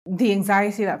The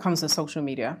anxiety that comes with social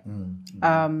media,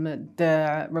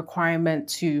 the requirement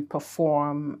to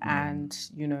perform and,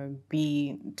 you know,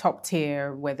 be top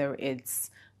tier, whether it's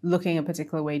looking a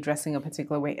particular way, dressing a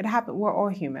particular way. It happens. We're all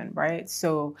human, right?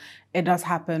 So it does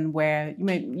happen where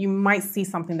you might see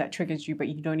something that triggers you, but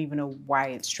you don't even know why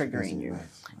it's triggering you.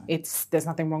 There's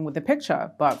nothing wrong with the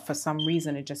picture, but for some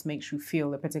reason it just makes you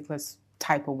feel a particular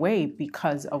type of way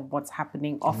because of what's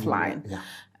happening offline.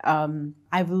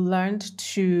 I've learned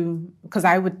to, because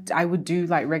I would do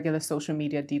like regular social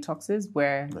media detoxes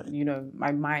where, you know,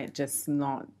 I might just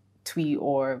not tweet,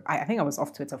 or I think I was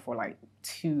off Twitter for like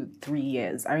 2-3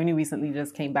 years. I only recently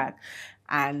just came back.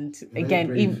 And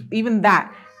again, even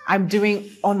that I'm doing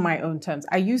on my own terms.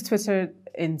 I use Twitter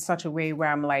in such a way where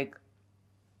I'm like,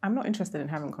 I'm not interested in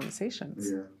having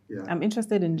conversations. I'm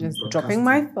interested in just dropping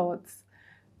my thoughts.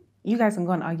 You guys can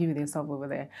go and argue with yourself over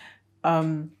there.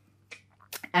 And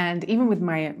even with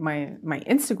my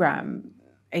Instagram,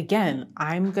 again,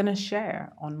 I'm going to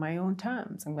share on my own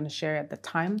terms. I'm going to share at the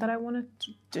time that I want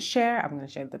to share. I'm going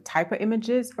to share the type of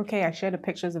images. Okay, I shared the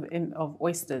pictures of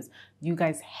oysters. You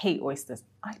guys hate oysters.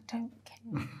 I don't care.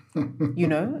 You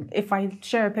know, if I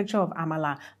share a picture of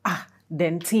amala,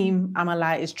 then team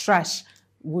amala is trash,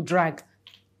 will drag.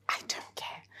 I don't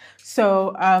care.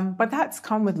 So, but that's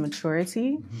come with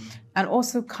maturity and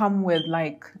also come with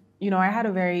like, you know, I had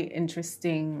a very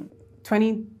interesting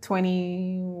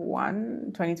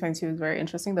 2022 was very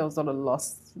interesting. There was a lot of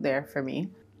loss there for me.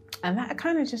 And that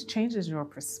kind of just changes your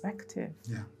perspective.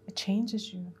 Yeah. It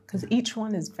changes you because each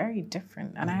one is very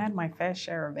different. And I had my fair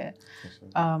share of it.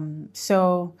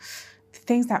 So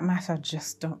things that matter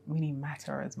just don't really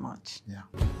matter as much. Yeah.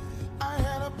 I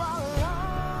had a